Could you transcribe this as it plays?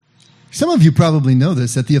Some of you probably know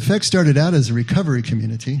this, that the Effect started out as a recovery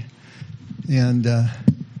community, and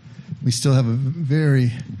we still have a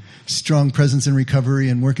very strong presence in recovery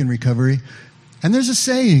and work in recovery. And there's a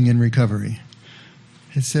saying in recovery.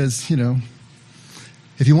 It says,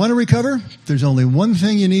 if you want to recover, there's only one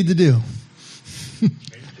thing you need to do.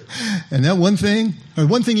 And that one thing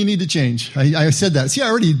you need to change. I said that. See, I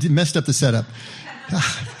already messed up the setup. I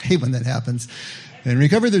hate when that happens. In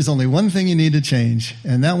recovery, there's only one thing you need to change,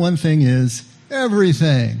 and that one thing is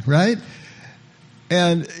everything, right?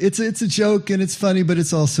 And it's a joke, and it's funny, but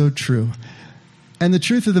it's also true. And the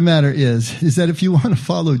truth of the matter is that if you want to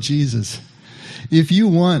follow Jesus, if you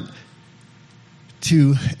want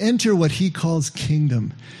to enter what he calls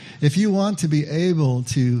kingdom, if you want to be able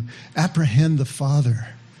to apprehend the Father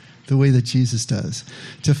the way that Jesus does,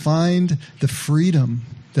 to find the freedom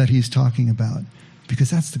that he's talking about, because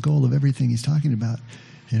that's the goal of everything he's talking about.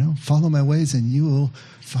 Follow my ways and you will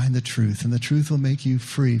find the truth. And the truth will make you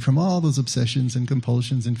free from all those obsessions and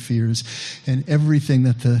compulsions and fears and everything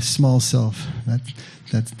that the small self,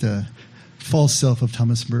 that false self of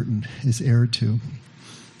Thomas Merton is heir to.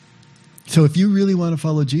 So if you really want to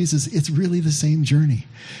follow Jesus, it's really the same journey.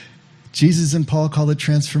 Jesus and Paul call it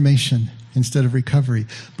transformation instead of recovery.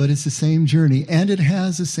 But it's the same journey, and it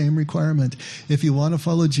has the same requirement. If you want to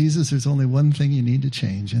follow Jesus, there's only one thing you need to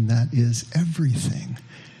change, and that is everything.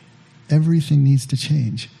 Everything needs to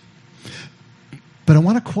change. But I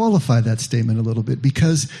want to qualify that statement a little bit,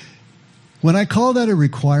 because when I call that a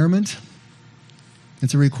requirement,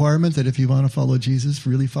 it's a requirement that if you want to follow Jesus,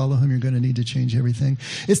 really follow him, you're going to need to change everything.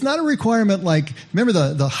 It's not a requirement like,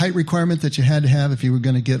 remember the height requirement that you had to have if you were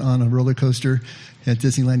going to get on a roller coaster at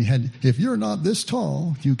Disneyland? If you're not this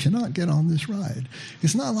tall, you cannot get on this ride.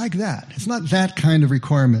 It's not like that. It's not that kind of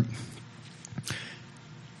requirement.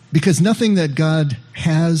 Because nothing that God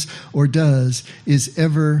has or does is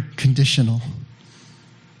ever conditional.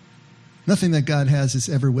 Nothing that God has is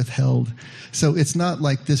ever withheld. So it's not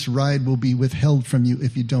like this ride will be withheld from you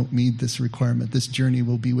if you don't meet this requirement. This journey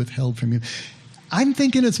will be withheld from you. I'm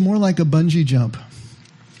thinking it's more like a bungee jump.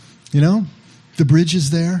 The bridge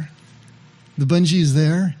is there. The bungee is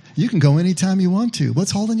there. You can go anytime you want to.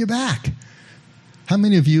 What's holding you back? How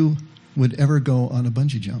many of you would ever go on a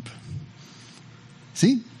bungee jump?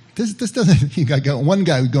 See? This doesn't, you got one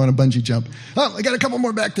guy would go on a bungee jump. Oh, I got a couple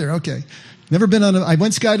more back there. Okay. Never been I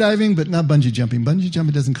went skydiving, but not bungee jumping. Bungee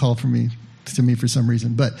jumping doesn't call to me for some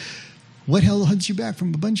reason. But what holds you back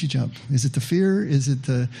from a bungee jump? Is it the fear? Is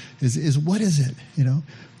it what is it?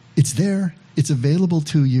 It's there. It's available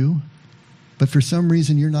to you. But for some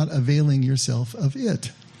reason, you're not availing yourself of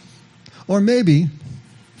it. Or maybe,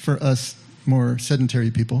 for us more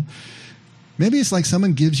sedentary people, maybe it's like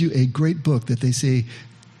someone gives you a great book that they say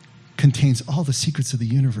contains all the secrets of the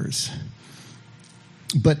universe.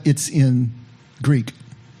 But it's in Greek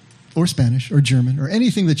or Spanish or German or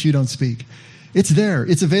anything that you don't speak. It's there.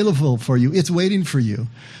 It's available for you. It's waiting for you.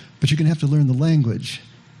 But you're going to have to learn the language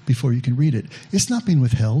before you can read it. It's not being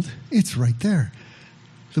withheld. It's right there.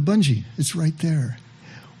 The bungee, it's right there.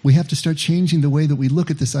 We have to start changing the way that we look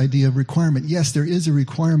at this idea of requirement. Yes, there is a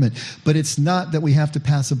requirement, but it's not that we have to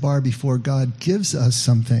pass a bar before God gives us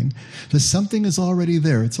something. The something is already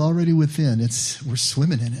there. It's already within. We're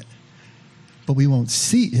swimming in it. But we won't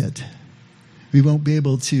see it. We won't be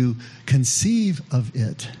able to conceive of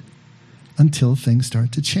it until things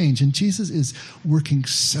start to change. And Jesus is working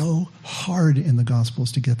so hard in the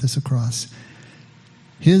Gospels to get this across.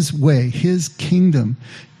 His way, his kingdom,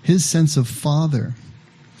 his sense of Father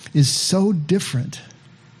is so different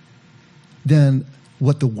than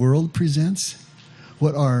what the world presents,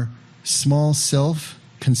 what our small self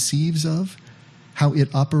conceives of, how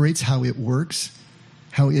it operates, how it works,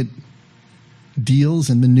 how it deals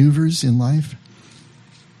and maneuvers in life,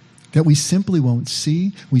 that we simply won't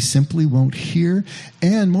see, we simply won't hear,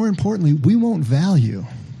 and more importantly, we won't value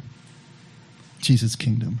Jesus'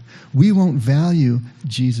 kingdom. We won't value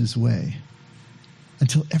Jesus' way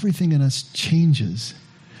until everything in us changes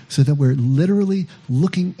so that we're literally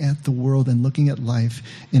looking at the world and looking at life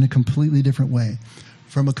in a completely different way,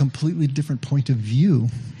 from a completely different point of view,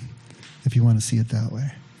 if you want to see it that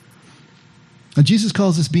way. Now, Jesus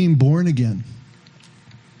calls this being born again.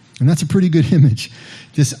 And that's a pretty good image.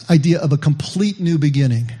 This idea of a complete new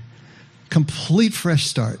beginning, complete fresh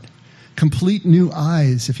start, complete new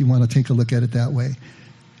eyes, if you want to take a look at it that way.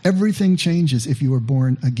 Everything changes if you are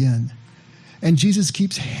born again. And Jesus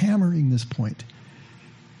keeps hammering this point.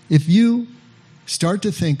 If you Start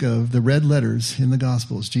to think of the red letters in the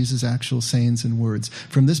Gospels, Jesus' actual sayings and words.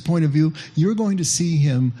 From this point of view, you're going to see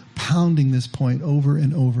him pounding this point over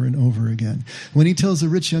and over and over again. When he tells the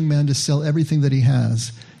rich young man to sell everything that he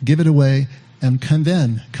has, give it away, and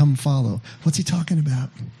then come follow. What's he talking about?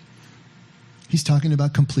 He's talking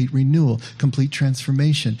about complete renewal, complete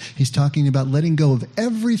transformation. He's talking about letting go of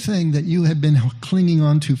everything that you have been clinging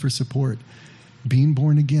on to for support. Being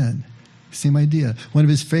born again. Same idea. One of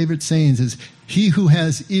his favorite sayings is, he who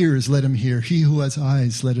has ears, let him hear. He who has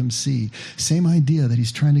eyes, let him see. Same idea that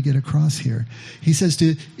he's trying to get across here. He says,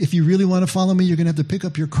 if you really want to follow me, you're going to have to pick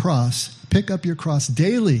up your cross. Pick up your cross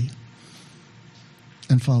daily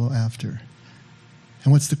and follow after.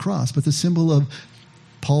 And what's the cross? But the symbol of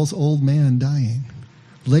Paul's old man dying.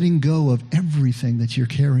 Letting go of everything that you're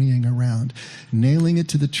carrying around. Nailing it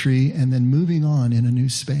to the tree and then moving on in a new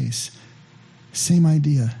space. Same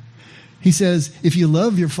idea. He says, if you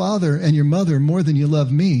love your father and your mother more than you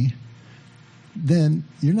love me, then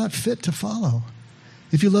you're not fit to follow.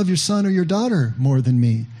 If you love your son or your daughter more than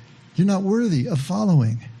me, you're not worthy of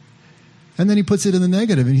following. And then he puts it in the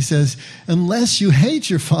negative and he says, unless you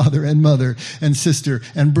hate your father and mother and sister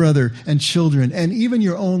and brother and children and even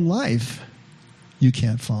your own life, you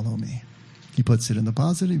can't follow me. He puts it in the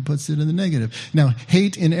positive, he puts it in the negative. Now,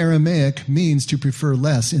 hate in Aramaic means to prefer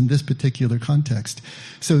less in this particular context.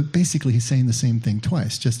 So basically he's saying the same thing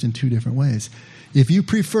twice, just in two different ways. If you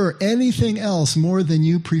prefer anything else more than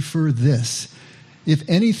you prefer this, if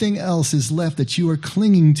anything else is left that you are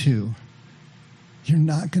clinging to, you're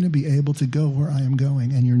not going to be able to go where I am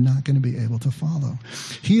going, and you're not going to be able to follow.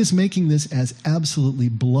 He is making this as absolutely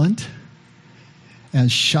blunt,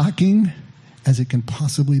 as shocking as it can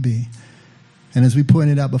possibly be. And as we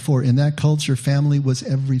pointed out before, in that culture, family was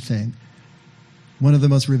everything. One of the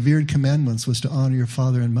most revered commandments was to honor your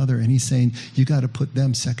father and mother. And he's saying, you got to put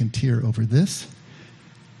them second tier over this.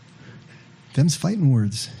 Them's fighting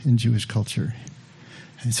words in Jewish culture.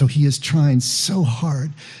 And so he is trying so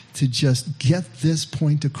hard to just get this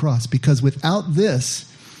point across. Because without this,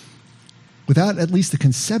 without at least the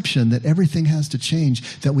conception that everything has to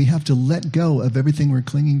change, that we have to let go of everything we're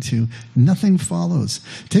clinging to, nothing follows.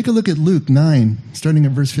 Take a look at Luke 9, starting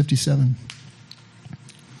at verse 57.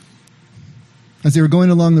 As they were going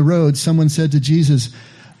along the road, someone said to Jesus,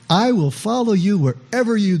 I will follow you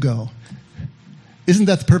wherever you go. Isn't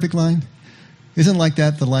that the perfect line? Isn't like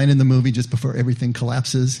that the line in the movie just before everything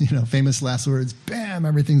collapses? Famous last words, bam,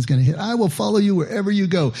 everything's going to hit. I will follow you wherever you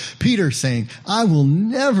go. Peter saying, I will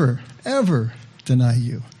never, ever deny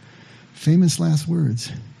you. Famous last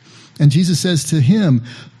words. And Jesus says to him,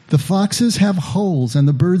 the foxes have holes and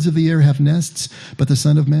the birds of the air have nests, but the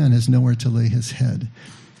Son of Man has nowhere to lay his head.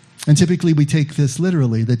 And typically we take this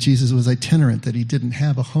literally, that Jesus was itinerant, that he didn't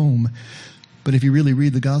have a home. But if you really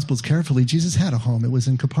read the Gospels carefully, Jesus had a home. It was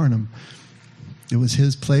in Capernaum. It was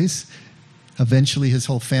his place. Eventually, his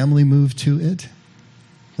whole family moved to it.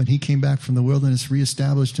 When he came back from the wilderness,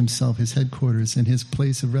 reestablished himself, his headquarters, and his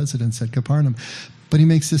place of residence at Capernaum. But he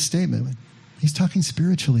makes this statement. He's talking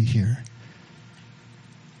spiritually here.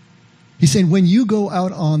 He's saying, when you go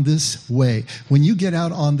out on this way, when you get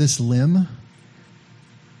out on this limb,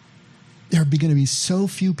 there are going to be so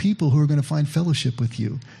few people who are going to find fellowship with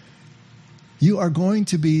you. You are going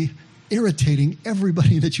to be irritating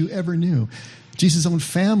everybody that you ever knew. Jesus' own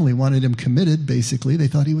family wanted him committed, basically. They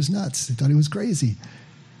thought he was nuts. They thought he was crazy.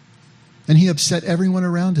 And he upset everyone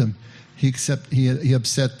around him. He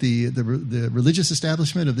upset the religious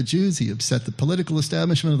establishment of the Jews. He upset the political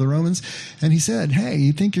establishment of the Romans. And he said, hey,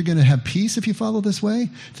 you think you're going to have peace if you follow this way?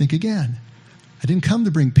 Think again. I didn't come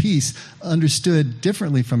to bring peace, understood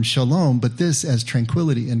differently from shalom, but this as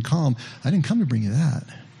tranquility and calm. I didn't come to bring you that.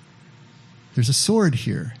 There's a sword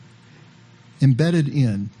here, embedded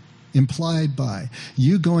in, implied by,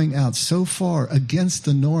 you going out so far against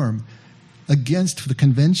the norm, against the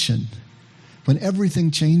convention, when everything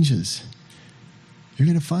changes, you're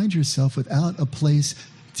going to find yourself without a place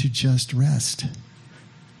to just rest.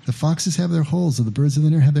 The foxes have their holes, and the birds of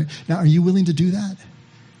the air have their... Now, are you willing to do that?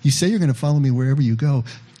 You say you're going to follow me wherever you go.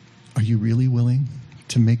 Are you really willing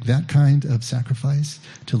to make that kind of sacrifice,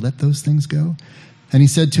 to let those things go? And he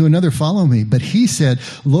said to another, follow me. But he said,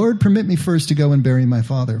 Lord, permit me first to go and bury my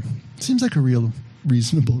father. Seems like a real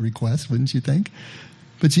reasonable request, wouldn't you think?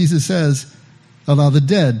 But Jesus says, allow the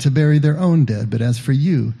dead to bury their own dead. But as for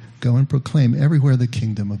you, go and proclaim everywhere the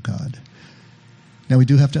kingdom of God. Now, we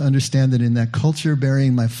do have to understand that in that culture,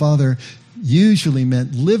 burying my father usually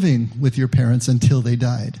meant living with your parents until they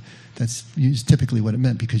died. That's typically what it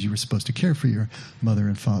meant, because you were supposed to care for your mother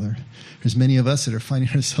and father. There's many of us that are finding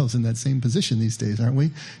ourselves in that same position these days, aren't we?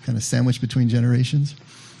 Kind of sandwiched between generations.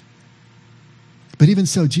 But even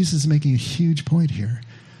so, Jesus is making a huge point here.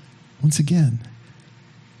 Once again,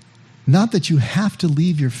 not that you have to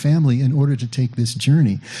leave your family in order to take this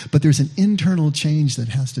journey, but there's an internal change that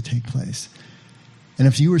has to take place. And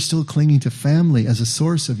if you are still clinging to family as a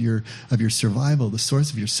source of your survival, the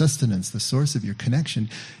source of your sustenance, the source of your connection,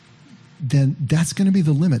 then that's going to be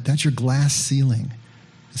the limit. That's your glass ceiling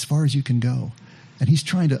as far as you can go. And he's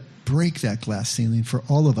trying to break that glass ceiling for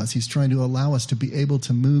all of us. He's trying to allow us to be able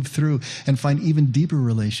to move through and find even deeper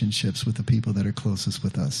relationships with the people that are closest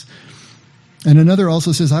with us. And another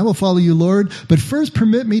also says, I will follow you, Lord, but first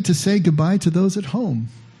permit me to say goodbye to those at home.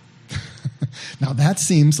 Now that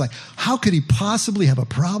seems like, how could he possibly have a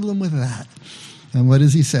problem with that? And what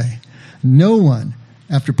does he say? No one,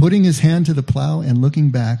 after putting his hand to the plow and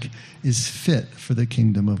looking back, is fit for the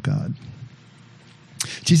kingdom of God.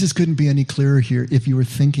 Jesus couldn't be any clearer here if you were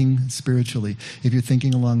thinking spiritually, if you're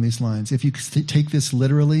thinking along these lines. If you take this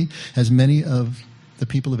literally, as many of the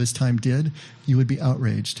people of his time did, you would be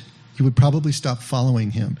outraged. You would probably stop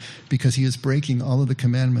following him because he is breaking all of the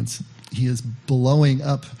commandments. He is blowing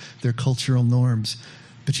up their cultural norms.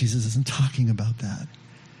 But Jesus isn't talking about that.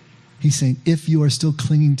 He's saying, if you are still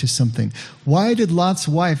clinging to something. Why did Lot's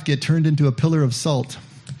wife get turned into a pillar of salt?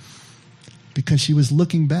 Because she was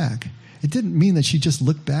looking back. It didn't mean that she just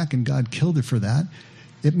looked back and God killed her for that.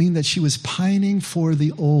 It meant that she was pining for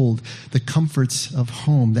the old, the comforts of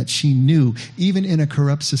home that she knew, even in a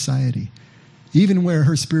corrupt society. Even where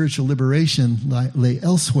her spiritual liberation lay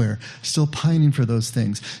elsewhere, still pining for those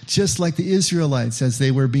things. Just like the Israelites as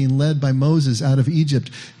they were being led by Moses out of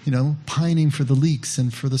Egypt, pining for the leeks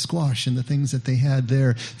and for the squash and the things that they had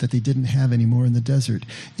there that they didn't have anymore in the desert,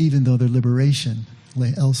 even though their liberation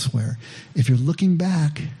lay elsewhere. If you're looking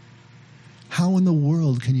back, how in the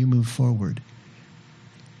world can you move forward?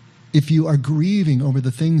 If you are grieving over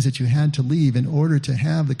the things that you had to leave in order to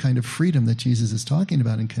have the kind of freedom that Jesus is talking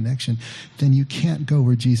about in connection, then you can't go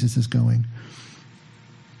where Jesus is going.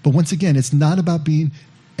 But once again, it's not about being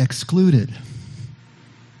excluded.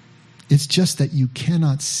 It's just that you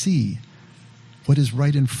cannot see what is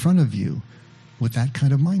right in front of you with that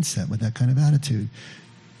kind of mindset, with that kind of attitude.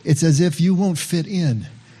 It's as if you won't fit in.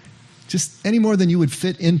 Just any more than you would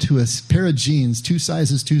fit into a pair of jeans 2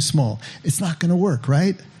 sizes too small. It's not going to work,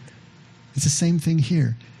 right? It's the same thing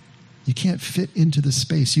here. You can't fit into the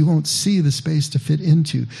space. You won't see the space to fit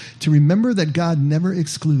into. To remember that God never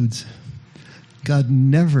excludes. God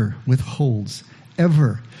never withholds,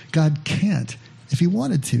 ever. God can't if he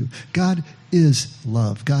wanted to. God is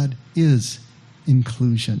love. God is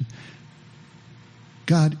inclusion.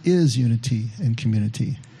 God is unity and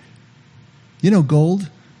community. Gold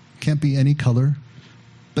can't be any color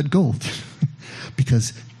but gold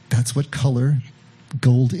because that's what color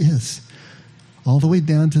gold is. All the way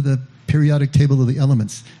down to the periodic table of the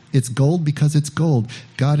elements. It's gold because it's gold.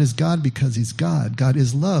 God is God because he's God. God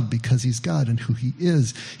is love because he's God and who he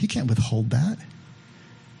is. He can't withhold that.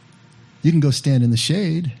 You can go stand in the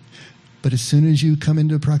shade, but as soon as you come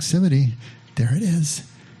into proximity, there it is.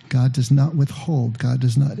 God does not withhold. God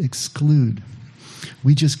does not exclude.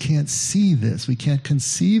 We just can't see this. We can't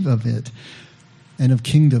conceive of it and of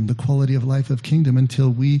kingdom, the quality of life of kingdom, until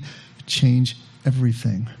we change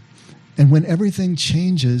everything. And when everything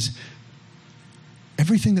changes,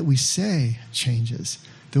 everything that we say changes.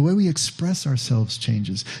 The way we express ourselves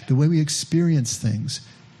changes. The way we experience things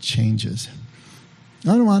changes.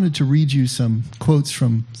 I wanted to read you some quotes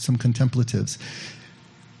from some contemplatives.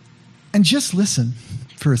 And just listen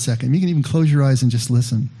for a second. You can even close your eyes and just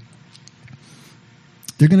listen.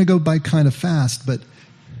 They're going to go by kind of fast, but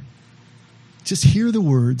just hear the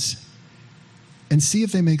words and see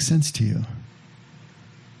if they make sense to you.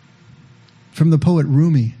 From the poet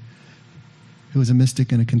Rumi, who was a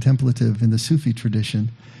mystic and a contemplative in the Sufi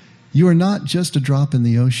tradition, you are not just a drop in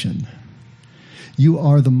the ocean. You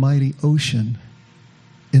are the mighty ocean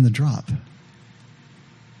in the drop.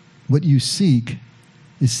 What you seek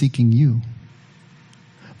is seeking you.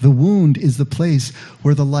 The wound is the place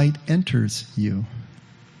where the light enters you.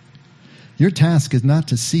 Your task is not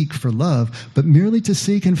to seek for love, but merely to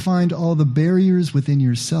seek and find all the barriers within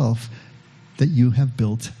yourself that you have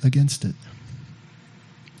built against it.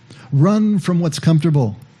 Run from what's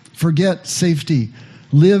comfortable. Forget safety.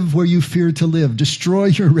 Live where you fear to live. Destroy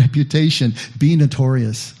your reputation. Be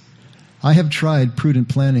notorious. I have tried prudent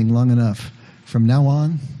planning long enough. From now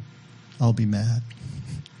on, I'll be mad.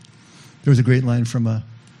 There was a great line from a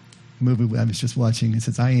movie I was just watching. It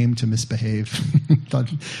says, I aim to misbehave.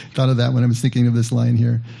 thought of that when I was thinking of this line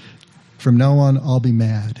here. From now on, I'll be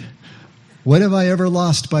mad. What have I ever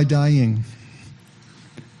lost by dying?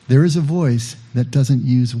 There is a voice that doesn't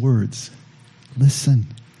use words. Listen.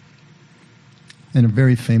 and a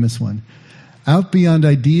very famous one. Out beyond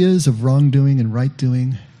ideas of wrongdoing and right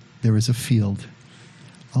doing, there is a field.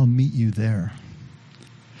 I'll meet you there.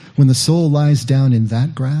 When the soul lies down in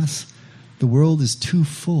that grass, the world is too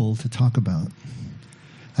full to talk about.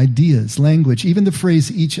 Ideas, language, even the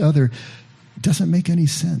phrase each other doesn't make any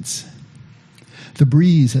sense. The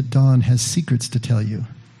breeze at dawn has secrets to tell you.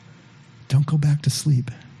 Don't go back to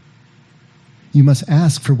sleep. You must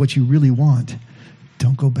ask for what you really want.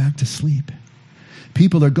 Don't go back to sleep.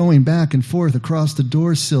 People are going back and forth across the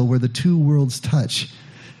door sill where the two worlds touch.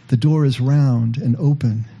 The door is round and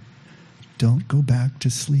open. Don't go back to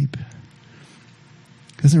sleep.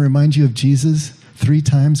 Doesn't it remind you of Jesus 3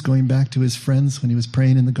 times going back to his friends when he was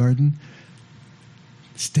praying in the garden?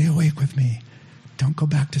 Stay awake with me. Don't go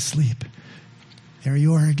back to sleep. There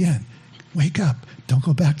you are again. Wake up. Don't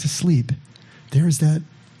go back to sleep. There's that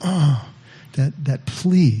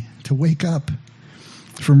plea to wake up.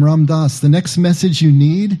 From Ram Dass, the next message you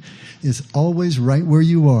need is always right where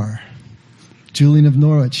you are. Julian of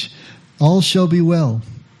Norwich, all shall be well,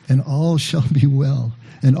 and all shall be well,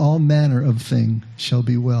 and all manner of thing shall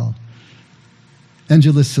be well.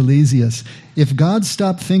 Angelus Silesius, if God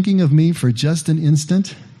stopped thinking of me for just an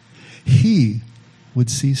instant, he would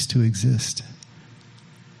cease to exist.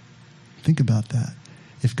 Think about that.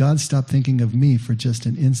 If God stopped thinking of me for just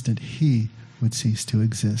an instant, he would cease to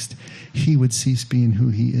exist. He would cease being who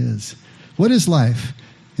he is. What is life?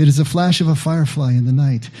 It is a flash of a firefly in the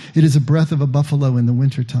night. It is a breath of a buffalo in the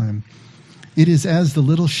wintertime. It is as the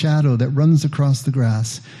little shadow that runs across the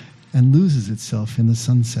grass and loses itself in the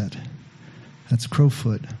sunset. That's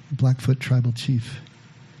Crowfoot, Blackfoot tribal chief.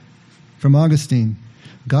 From Augustine,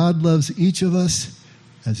 God loves each of us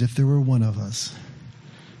as if there were one of us.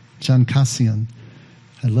 John Cassian,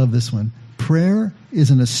 I love this one. Prayer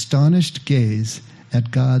is an astonished gaze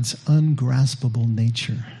at God's ungraspable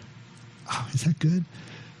nature. Oh, is that good?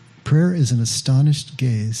 Prayer is an astonished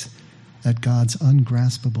gaze at God's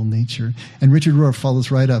ungraspable nature. And Richard Rohr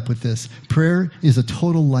follows right up with this. Prayer is a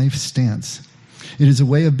total life stance. It is a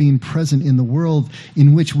way of being present in the world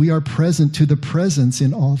in which we are present to the presence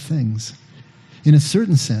in all things. In a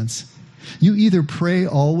certain sense, you either pray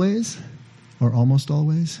always or almost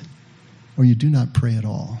always, or you do not pray at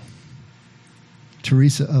all.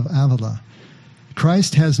 Teresa of Avila,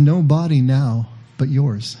 Christ has no body now but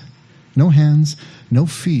yours. No hands, no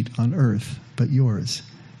feet on earth but yours.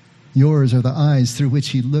 Yours are the eyes through which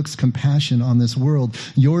he looks compassion on this world.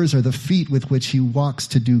 Yours are the feet with which he walks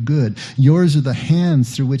to do good. Yours are the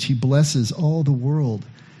hands through which he blesses all the world.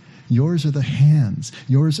 Yours are the hands.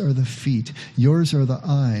 Yours are the feet. Yours are the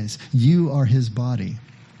eyes. You are his body.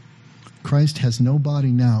 Christ has no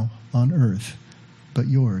body now on earth but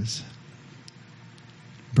yours.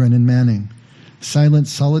 Brennan Manning, silent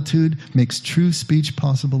solitude makes true speech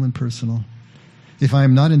possible and personal. If I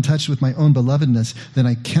am not in touch with my own belovedness, then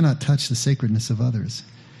I cannot touch the sacredness of others.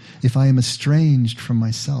 If I am estranged from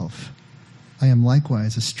myself, I am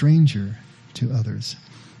likewise a stranger to others.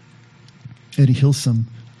 Eddie Hilsum,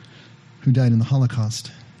 who died in the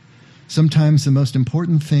Holocaust, sometimes the most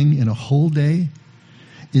important thing in a whole day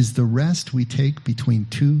is the rest we take between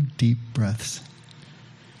 2 deep breaths,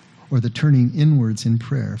 or the turning inwards in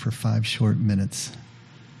prayer for 5 short minutes.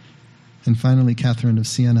 And finally, Catherine of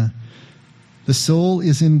Siena, the soul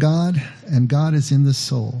is in God, and God is in the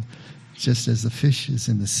soul, just as the fish is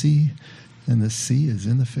in the sea, and the sea is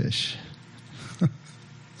in the fish.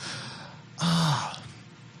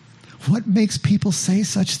 What makes people say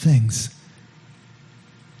such things?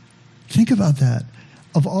 Think about that.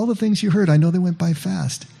 Of all the things you heard, I know they went by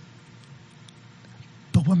fast.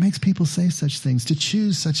 But what makes people say such things? To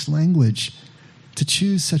choose such language, to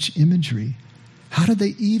choose such imagery. How did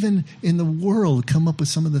they even in the world come up with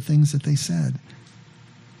some of the things that they said?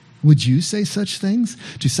 Would you say such things?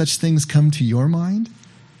 Do such things come to your mind?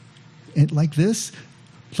 And like this?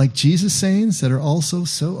 Like Jesus' sayings that are also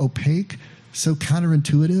so opaque, so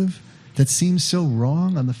counterintuitive, that seem so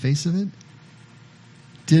wrong on the face of it?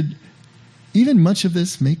 Did even much of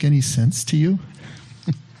this make any sense to you?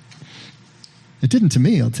 It didn't to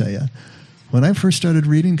me, I'll tell you. When I first started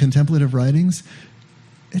reading contemplative writings,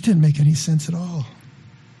 it didn't make any sense at all.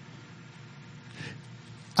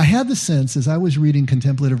 I had the sense as I was reading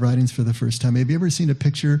contemplative writings for the first time, have you ever seen a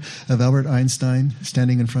picture of Albert Einstein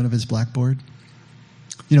standing in front of his blackboard?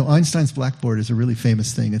 You know, Einstein's blackboard is a really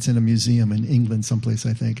famous thing. It's in a museum in England someplace,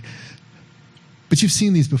 I think. But you've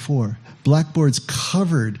seen these before. Blackboards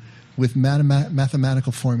covered with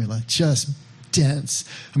mathematical formula, just dense.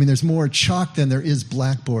 I mean, there's more chalk than there is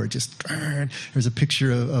blackboard. Just there's a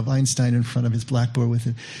picture of Einstein in front of his blackboard with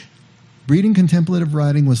it. Reading contemplative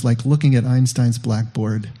writing was like looking at Einstein's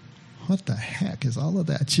blackboard What the heck is all of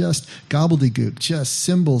that? Just gobbledygook, just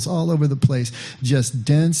symbols all over the place, just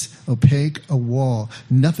dense, opaque, a wall.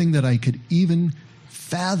 Nothing that I could even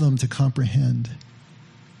fathom to comprehend.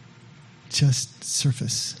 Just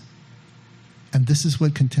surface. And this is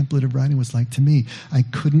what contemplative writing was like to me. I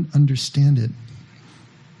couldn't understand it.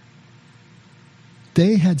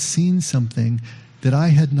 They had seen something that I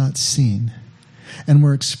had not seen, and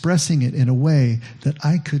were expressing it in a way that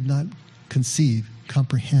I could not conceive,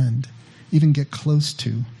 comprehend, even get close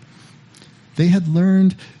to. They had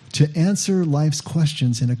learned to answer life's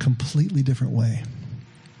questions in a completely different way.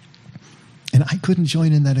 And I couldn't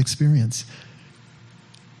join in that experience.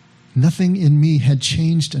 Nothing in me had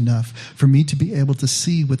changed enough for me to be able to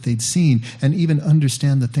see what they'd seen and even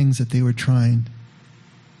understand the things that they were trying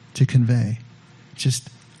to convey. Just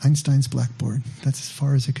Einstein's Blackboard. That's as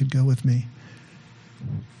far as it could go with me.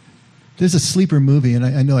 There's a sleeper movie, and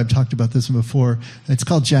I know I've talked about this one before. It's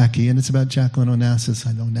called Jackie, and it's about Jacqueline Onassis.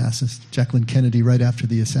 I know Onassis, Jacqueline Kennedy, right after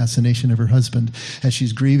the assassination of her husband, as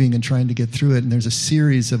she's grieving and trying to get through it. And there's a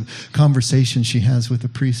series of conversations she has with the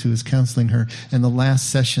priest who is counseling her. And the last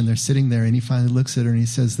session, they're sitting there, and he finally looks at her and he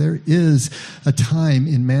says, "There is a time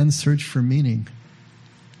in man's search for meaning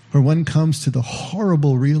where one comes to the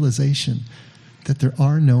horrible realization that there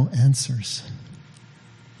are no answers.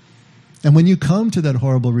 And when you come to that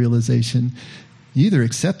horrible realization, you either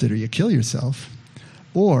accept it or you kill yourself,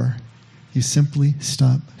 or you simply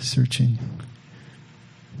stop searching."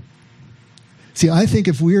 See, I think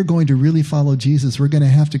if we're going to really follow Jesus, we're going to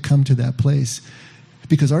have to come to that place,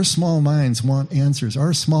 because our small minds want answers.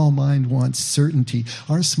 Our small mind wants certainty.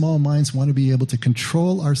 Our small minds want to be able to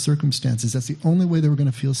control our circumstances. That's the only way that we're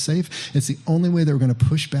going to feel safe. It's the only way that we're going to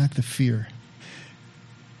push back the fear.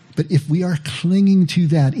 But if we are clinging to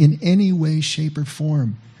that in any way, shape, or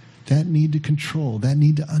form, that need to control, that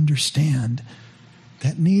need to understand,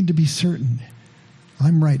 that need to be certain,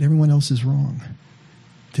 I'm right, everyone else is wrong,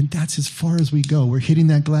 then that's as far as we go. We're hitting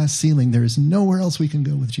that glass ceiling. There is nowhere else we can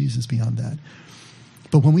go with Jesus beyond that.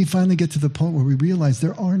 But when we finally get to the point where we realize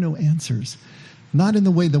there are no answers, not in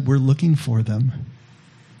the way that we're looking for them,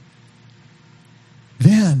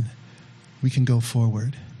 then we can go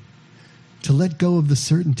forward. To let go of the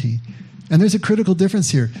certainty. And there's a critical difference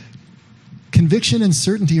here. Conviction and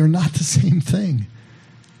certainty are not the same thing.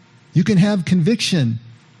 You can have conviction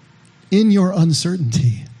in your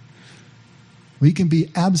uncertainty. We can be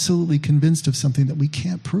absolutely convinced of something that we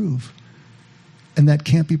can't prove, and that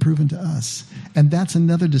can't be proven to us. And that's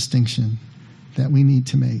another distinction that we need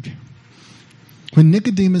to make. When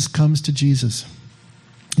Nicodemus comes to Jesus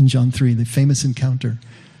in John 3, the famous encounter,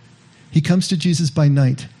 he comes to Jesus by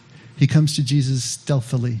night. He comes to Jesus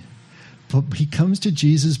stealthily, but he comes to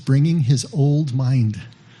Jesus bringing his old mind,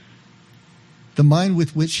 the mind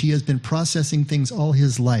with which he has been processing things all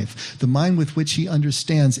his life, the mind with which he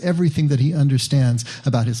understands everything that he understands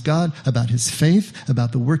about his God, about his faith,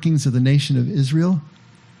 about the workings of the nation of Israel.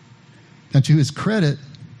 And to his credit,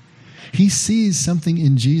 he sees something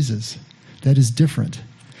in Jesus that is different.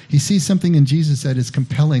 He sees something in Jesus that is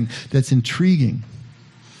compelling, that's intriguing.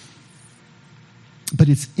 But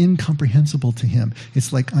it's incomprehensible to him.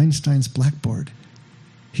 It's like Einstein's Blackboard.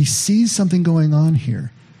 He sees something going on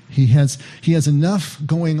here. He has enough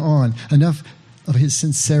going on, enough of his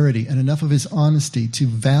sincerity and enough of his honesty to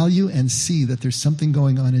value and see that there's something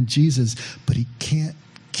going on in Jesus, but he can't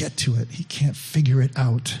get to it. He can't figure it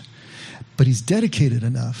out. But he's dedicated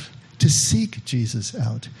enough to seek Jesus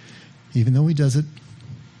out, even though he does it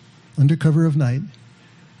under cover of night.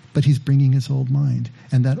 But he's bringing his old mind.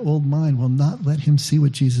 And that old mind will not let him see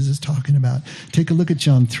what Jesus is talking about. Take a look at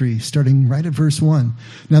John 3, starting right at verse 1.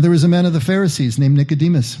 Now there was a man of the Pharisees named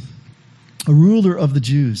Nicodemus, a ruler of the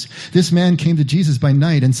Jews. This man came to Jesus by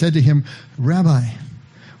night and said to him, "Rabbi,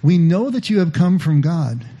 we know that you have come from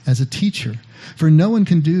God as a teacher, for no one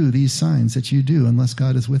can do these signs that you do unless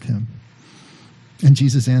God is with him." And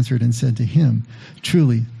Jesus answered and said to him,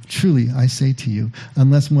 "Truly, truly, I say to you,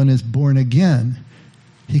 unless one is born again,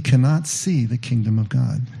 he cannot see the kingdom of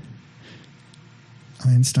God."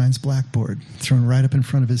 Einstein's Blackboard thrown right up in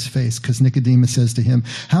front of his face, because Nicodemus says to him,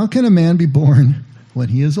 "How can a man be born when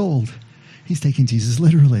he is old?" He's taking Jesus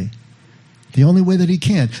literally. The only way that he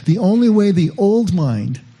can, the only way the old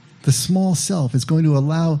mind, the small self, is going to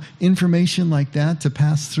allow information like that to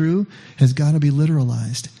pass through has got to be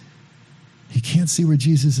literalized. He can't see where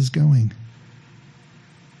Jesus is going.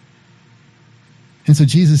 And so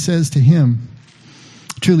Jesus says to him,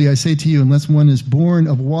 "Truly, I say to you, unless one is born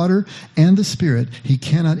of water and the Spirit, he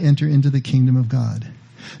cannot enter into the kingdom of God.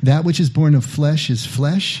 That which is born of flesh is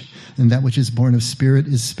flesh, and that which is born of spirit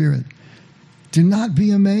is spirit. Do not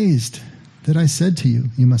be amazed that I said to you,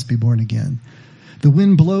 you must be born again. The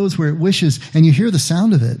wind blows where it wishes, and you hear the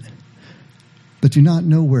sound of it, but do not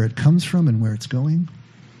know where it comes from and where it's going.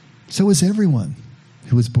 So is everyone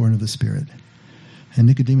who is born of the Spirit. And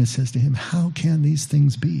Nicodemus says to him, how can these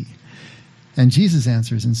things be? And Jesus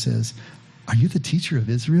answers and says, are you the teacher of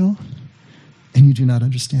Israel, and you do not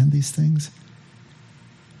understand these things?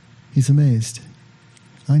 He's amazed.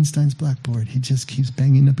 Einstein's Blackboard, he just keeps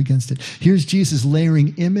banging up against it. Here's Jesus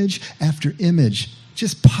layering image after image,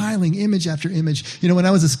 just piling image after image. You know, when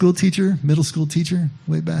I was a school teacher, middle school teacher,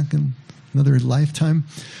 way back in another lifetime,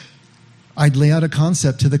 I'd lay out a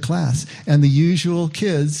concept to the class, and the usual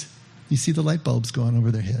kids, you see the light bulbs going over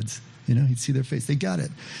their heads. You know, you'd see their face. They got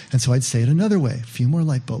it. And so I'd say it another way, a few more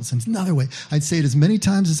light bulbs, and another way. I'd say it as many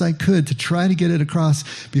times as I could to try to get it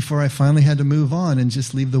across before I finally had to move on and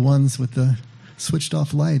just leave the ones with the switched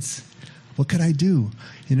off lights. What could I do?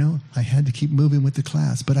 You know, I had to keep moving with the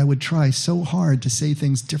class, but I would try so hard to say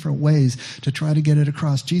things different ways to try to get it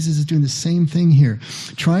across. Jesus is doing the same thing here,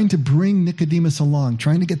 trying to bring Nicodemus along,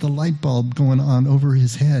 trying to get the light bulb going on over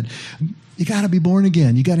his head. You got to be born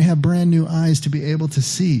again. You got to have brand new eyes to be able to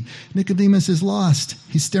see. Nicodemus is lost.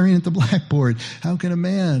 He's staring at the blackboard. How can a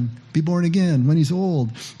man be born again when he's old?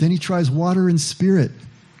 Then he tries water and spirit.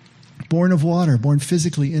 Born of water, born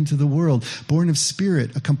physically into the world, born of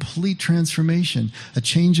spirit, a complete transformation, a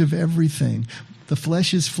change of everything. The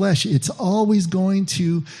flesh is flesh. It's always going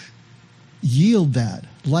to yield that.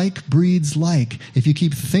 Like breeds like. If you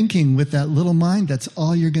keep thinking with that little mind, that's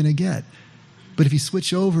all you're going to get. But if you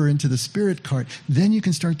switch over into the spirit cart, then you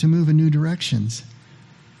can start to move in new directions.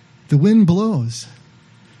 The wind blows.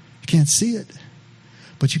 You can't see it,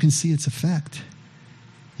 but you can see its effect.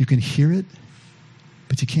 You can hear it,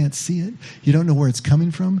 but you can't see it. You don't know where it's coming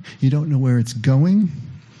from. You don't know where it's going.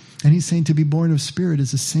 And he's saying to be born of spirit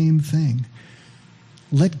is the same thing.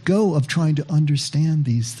 Let go of trying to understand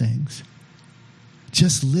these things.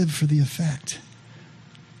 Just live for the effect.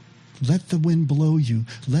 Let the wind blow you.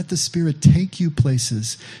 Let the Spirit take you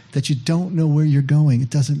places that you don't know where you're going. It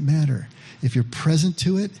doesn't matter. If you're present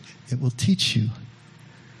to it, it will teach you.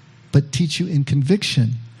 But teach you in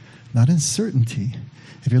conviction, not in certainty.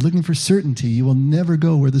 If you're looking for certainty, you will never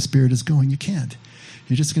go where the Spirit is going. You can't.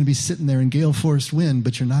 You're just going to be sitting there in gale force wind,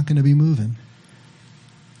 but you're not going to be moving.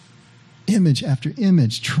 Image after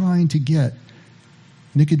image, trying to get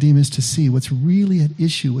Nicodemus to see what's really at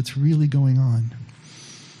issue, what's really going on.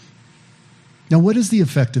 Now, what is the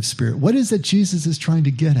effect of spirit? What is that Jesus is trying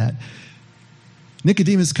to get at?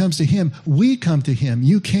 Nicodemus comes to him. We come to him.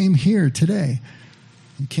 You came here today.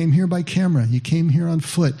 You came here by camera. You came here on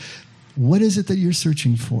foot. What is it that you're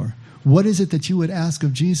searching for? What is it that you would ask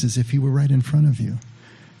of Jesus if he were right in front of you?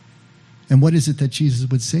 And what is it that Jesus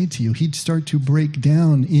would say to you? He'd start to break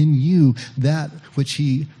down in you that which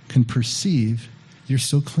he can perceive you're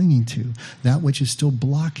still clinging to, that which is still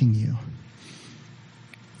blocking you.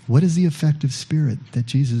 What is the effect of spirit that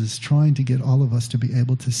Jesus is trying to get all of us to be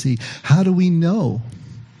able to see? How do we know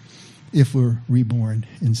if we're reborn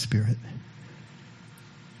in spirit?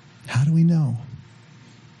 How do we know?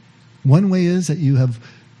 One way is that you have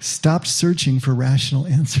stopped searching for rational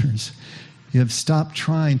answers. You have stopped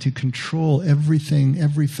trying to control everything,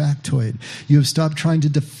 every factoid. You have stopped trying to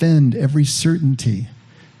defend every certainty,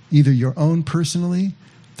 either your own personally,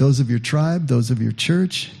 those of your tribe, those of your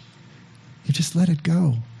church. You just let it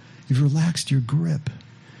go. You've relaxed your grip.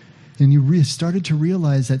 And you started to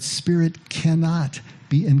realize that spirit cannot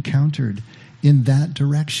be encountered in that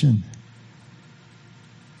direction.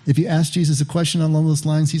 If you ask Jesus a question along those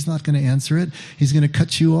lines, he's not going to answer it. He's going to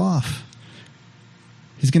cut you off.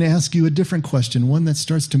 He's going to ask you a different question, one that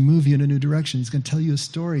starts to move you in a new direction. He's going to tell you a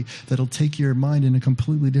story that'll take your mind in a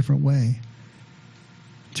completely different way.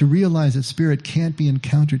 To realize that spirit can't be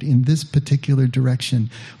encountered in this particular direction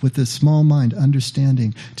with the small mind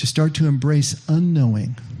understanding, to start to embrace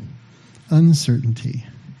unknowing, uncertainty.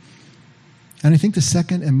 And I think the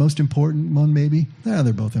second and most important one, maybe,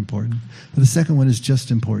 they're both important, but the second one is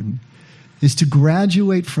just important, is to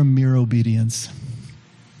graduate from mere obedience.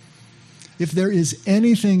 If there is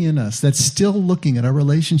anything in us that's still looking at our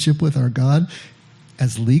relationship with our God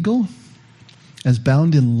as legal, as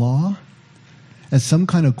bound in law, as some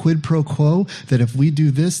kind of quid pro quo, that if we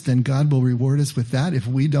do this, then God will reward us with that. If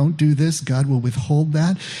we don't do this, God will withhold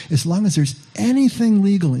that. As long as there's anything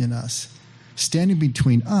legal in us, standing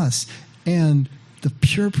between us and the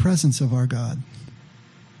pure presence of our God,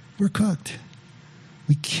 we're cooked.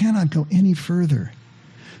 We cannot go any further.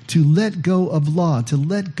 To let go of law, to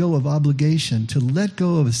let go of obligation, to let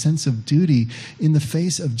go of a sense of duty in the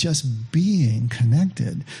face of just being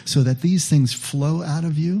connected so that these things flow out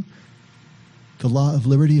of you, The law of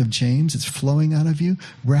liberty of James, it's flowing out of you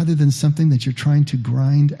rather than something that you're trying to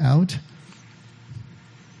grind out.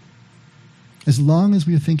 As long as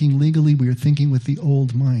we are thinking legally, we are thinking with the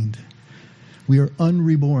old mind. We are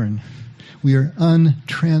unreborn. We are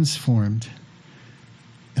untransformed.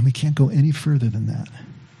 And we can't go any further than that.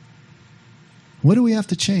 What do we have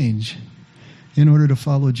to change in order to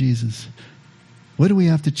follow Jesus? What do we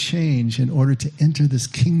have to change in order to enter this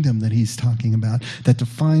kingdom that he's talking about, that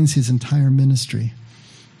defines his entire ministry?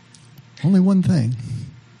 Only one thing.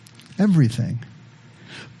 Everything.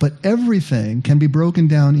 But everything can be broken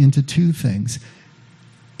down into two things.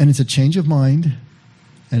 And it's a change of mind,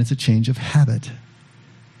 and it's a change of habit.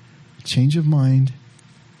 Change of mind,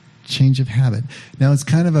 change of habit. Now it's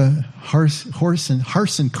kind of a horse and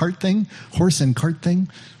cart thing. Horse and cart thing.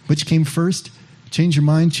 Which came first? Change your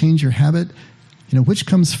mind, change your habit. Which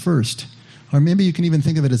comes first? Or maybe you can even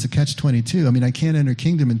think of it as a catch-22. I mean, I can't enter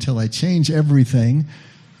kingdom until I change everything.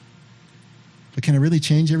 But can I really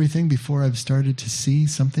change everything before I've started to see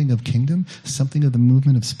something of kingdom, something of the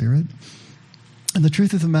movement of spirit? And the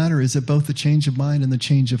truth of the matter is that both the change of mind and the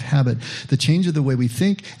change of habit, the change of the way we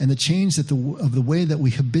think and the change of the way that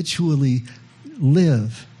we habitually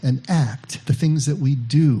live and act, the things that we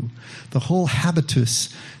do, the whole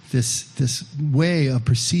habitus, this way of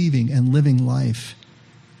perceiving and living life,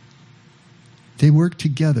 they work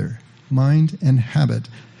together, mind and habit,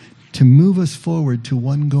 to move us forward to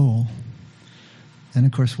one goal. And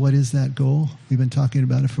of course, what is that goal? We've been talking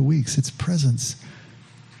about it for weeks. It's presence.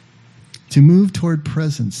 To move toward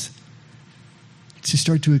presence, to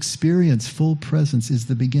start to experience full presence is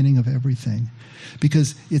the beginning of everything.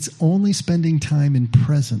 Because it's only spending time in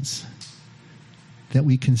presence that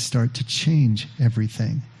we can start to change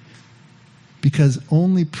everything. Because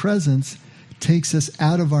only presence takes us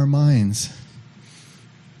out of our minds.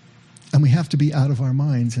 And we have to be out of our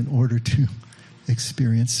minds in order to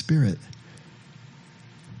experience spirit.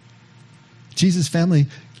 Jesus' family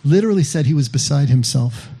literally said he was beside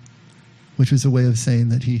himself, which was a way of saying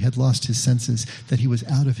that he had lost his senses, that he was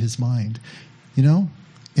out of his mind.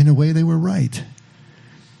 In a way they were right.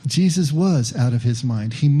 Jesus was out of his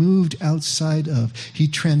mind. He moved outside of, he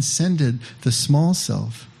transcended the small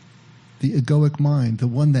self, the egoic mind, the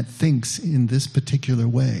one that thinks in this particular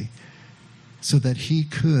way, so that he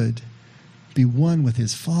could be one with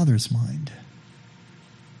his Father's mind.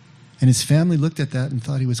 And his family looked at that and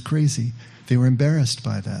thought he was crazy. They were embarrassed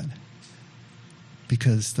by that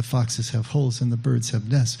because the foxes have holes and the birds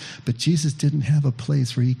have nests. But Jesus didn't have a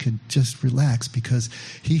place where he could just relax because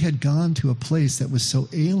he had gone to a place that was so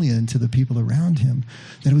alien to the people around him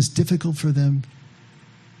that it was difficult for them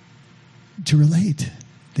to relate.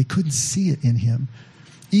 They couldn't see it in him.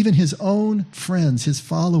 Even his own friends, his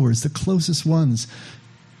followers, the closest ones,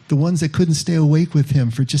 the ones that couldn't stay awake with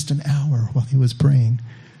him for just an hour while he was praying,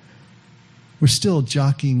 were still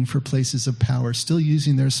jockeying for places of power, still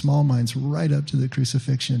using their small minds right up to the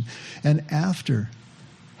crucifixion. And after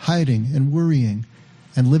hiding and worrying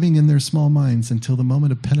and living in their small minds until the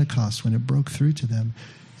moment of Pentecost when it broke through to them,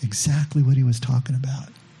 exactly what he was talking about.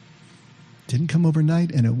 Didn't come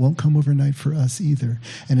overnight, and it won't come overnight for us either.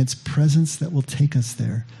 And it's presence that will take us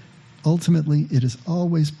there. Ultimately, it is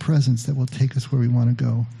always presence that will take us where we want to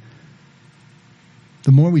go.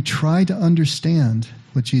 The more we try to understand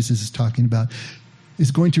what Jesus is talking about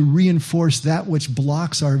is going to reinforce that which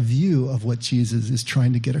blocks our view of what Jesus is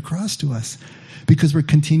trying to get across to us. Because we're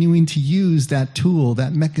continuing to use that tool,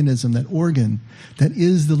 that mechanism, that organ that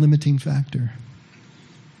is the limiting factor.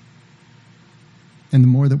 And the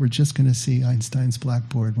more that we're just going to see Einstein's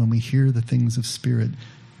Blackboard when we hear the things of spirit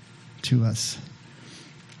to us.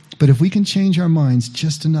 But if we can change our minds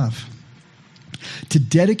just enough to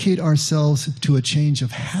dedicate ourselves to a change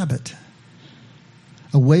of habit,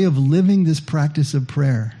 a way of living this practice of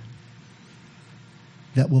prayer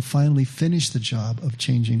that will finally finish the job of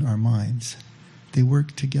changing our minds. They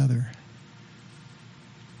work together.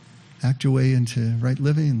 Act your way into right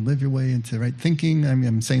living and live your way into right thinking.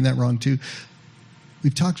 I'm saying that wrong too.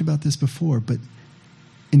 We've talked about this before, but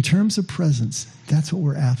in terms of presence, that's what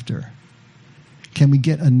we're after. Can we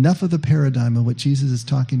get enough of the paradigm of what Jesus is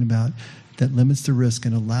talking about that limits the risk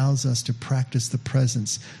and allows us to practice the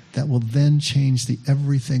presence that will then change the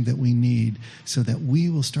everything that we need so that we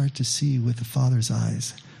will start to see with the Father's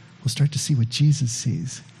eyes. We'll start to see what Jesus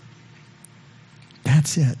sees.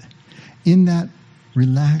 That's it. In that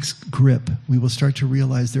relaxed grip, we will start to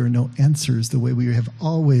realize there are no answers the way we have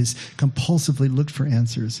always compulsively looked for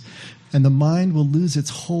answers. And the mind will lose its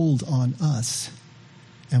hold on us,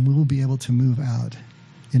 and we will be able to move out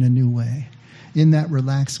in a new way. In that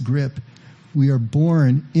relaxed grip, we are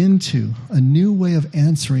born into a new way of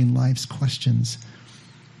answering life's questions.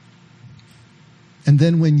 And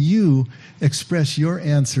then when you express your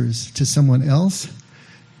answers to someone else,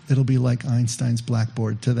 it'll be like Einstein's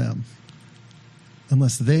Blackboard to them,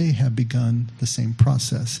 unless they have begun the same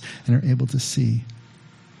process and are able to see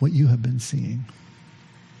what you have been seeing.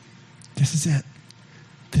 This is it.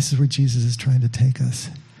 This is where Jesus is trying to take us.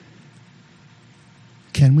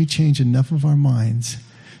 Can we change enough of our minds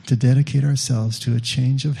to dedicate ourselves to a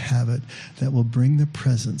change of habit that will bring the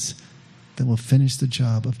presence, that will finish the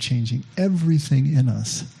job of changing everything in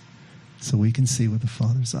us so we can see with the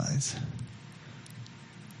Father's eyes?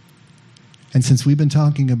 And since we've been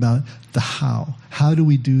talking about the how do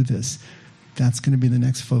we do this? That's going to be the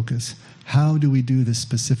next focus. How do we do this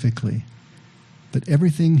specifically? But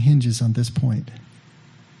everything hinges on this point.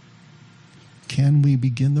 Can we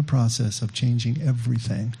begin the process of changing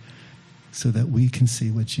everything so that we can see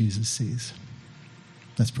what Jesus sees?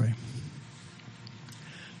 Let's pray.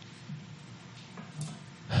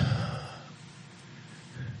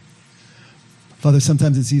 Father,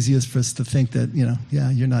 sometimes it's easiest for us to think that,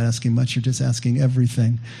 you're not asking much, you're just asking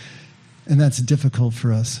everything. And that's difficult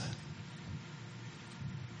for us.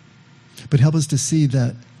 But help us to see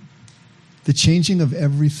that the changing of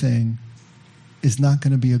everything is not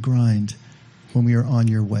going to be a grind when we are on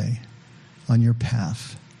your way, on your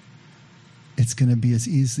path. It's going to be as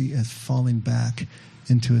easy as falling back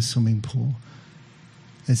into a swimming pool,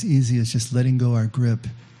 as easy as just letting go our grip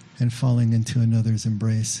and falling into another's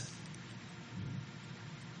embrace.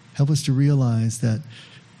 Help us to realize that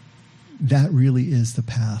that really is the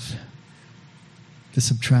path. The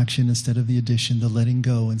subtraction instead of the addition, the letting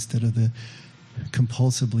go instead of the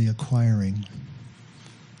compulsively acquiring.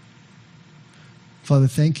 Father,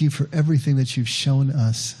 thank you for everything that you've shown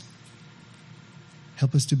us.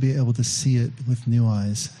 Help us to be able to see it with new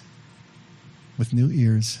eyes, with new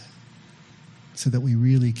ears, so that we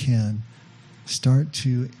really can start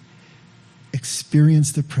to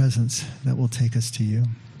experience the presence that will take us to you.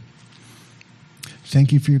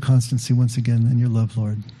 Thank you for your constancy once again and your love,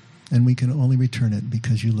 Lord. And we can only return it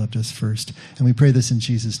because you loved us first. And we pray this in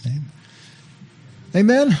Jesus' name.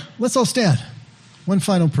 Amen. Let's all stand. One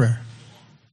final prayer.